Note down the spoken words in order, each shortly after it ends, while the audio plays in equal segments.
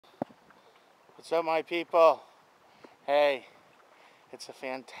What's up, my people? Hey, it's a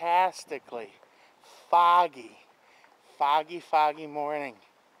fantastically foggy morning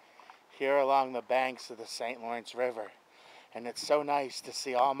here along the banks of the St. Lawrence River. And it's so nice to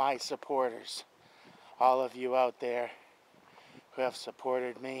see all my supporters, all of you out there who have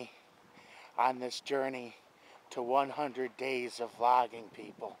supported me on this journey to 100 days of vlogging,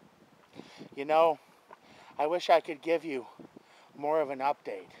 people. You know, I wish I could give you more of an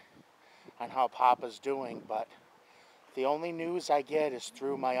update on how Papa's doing, but the only news I get is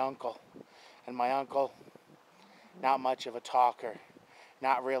through my uncle. And my uncle, not much of a talker,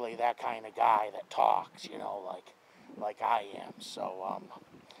 not really that kind of guy that talks, you know, like I am. So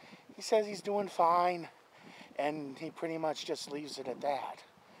he says he's doing fine, and he pretty much just leaves it at that.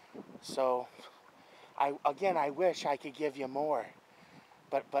 So I wish I could give you more,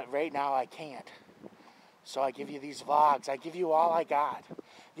 but right now I can't. So I give you these vlogs. I give you all I got.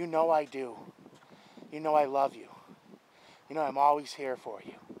 You know I do. You know I love you. You know I'm always here for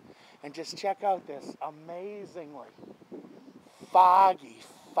you. And just check out this amazingly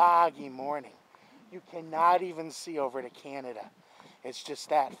foggy morning. You cannot even see over to Canada. It's just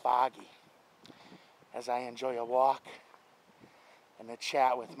that foggy. As I enjoy a walk and a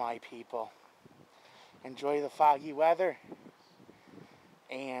chat with my people. Enjoy the foggy weather.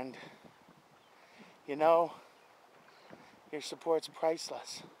 And you know, your support's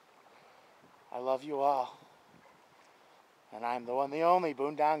priceless. I love you all. And I'm the one, the only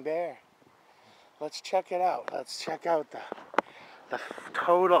iBundangbear. Let's check it out. Let's check out the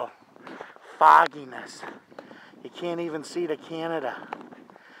total fogginess. You can't even see to Canada.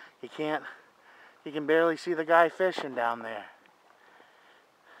 You can barely see the guy fishing down there.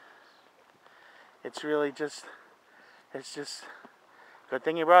 It's really just, good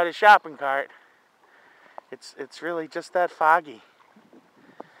thing he brought his shopping cart. It's really just that foggy.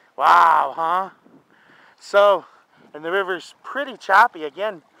 Wow, huh? So, and the river's pretty choppy.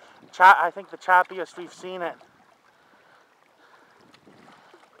 Again, I think the choppiest we've seen it.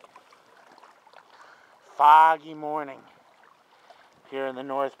 Foggy morning here in the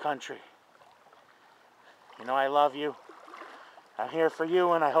North Country. You know I love you. I'm here for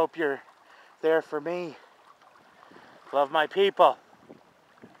you, and I hope you're there for me. Love my people.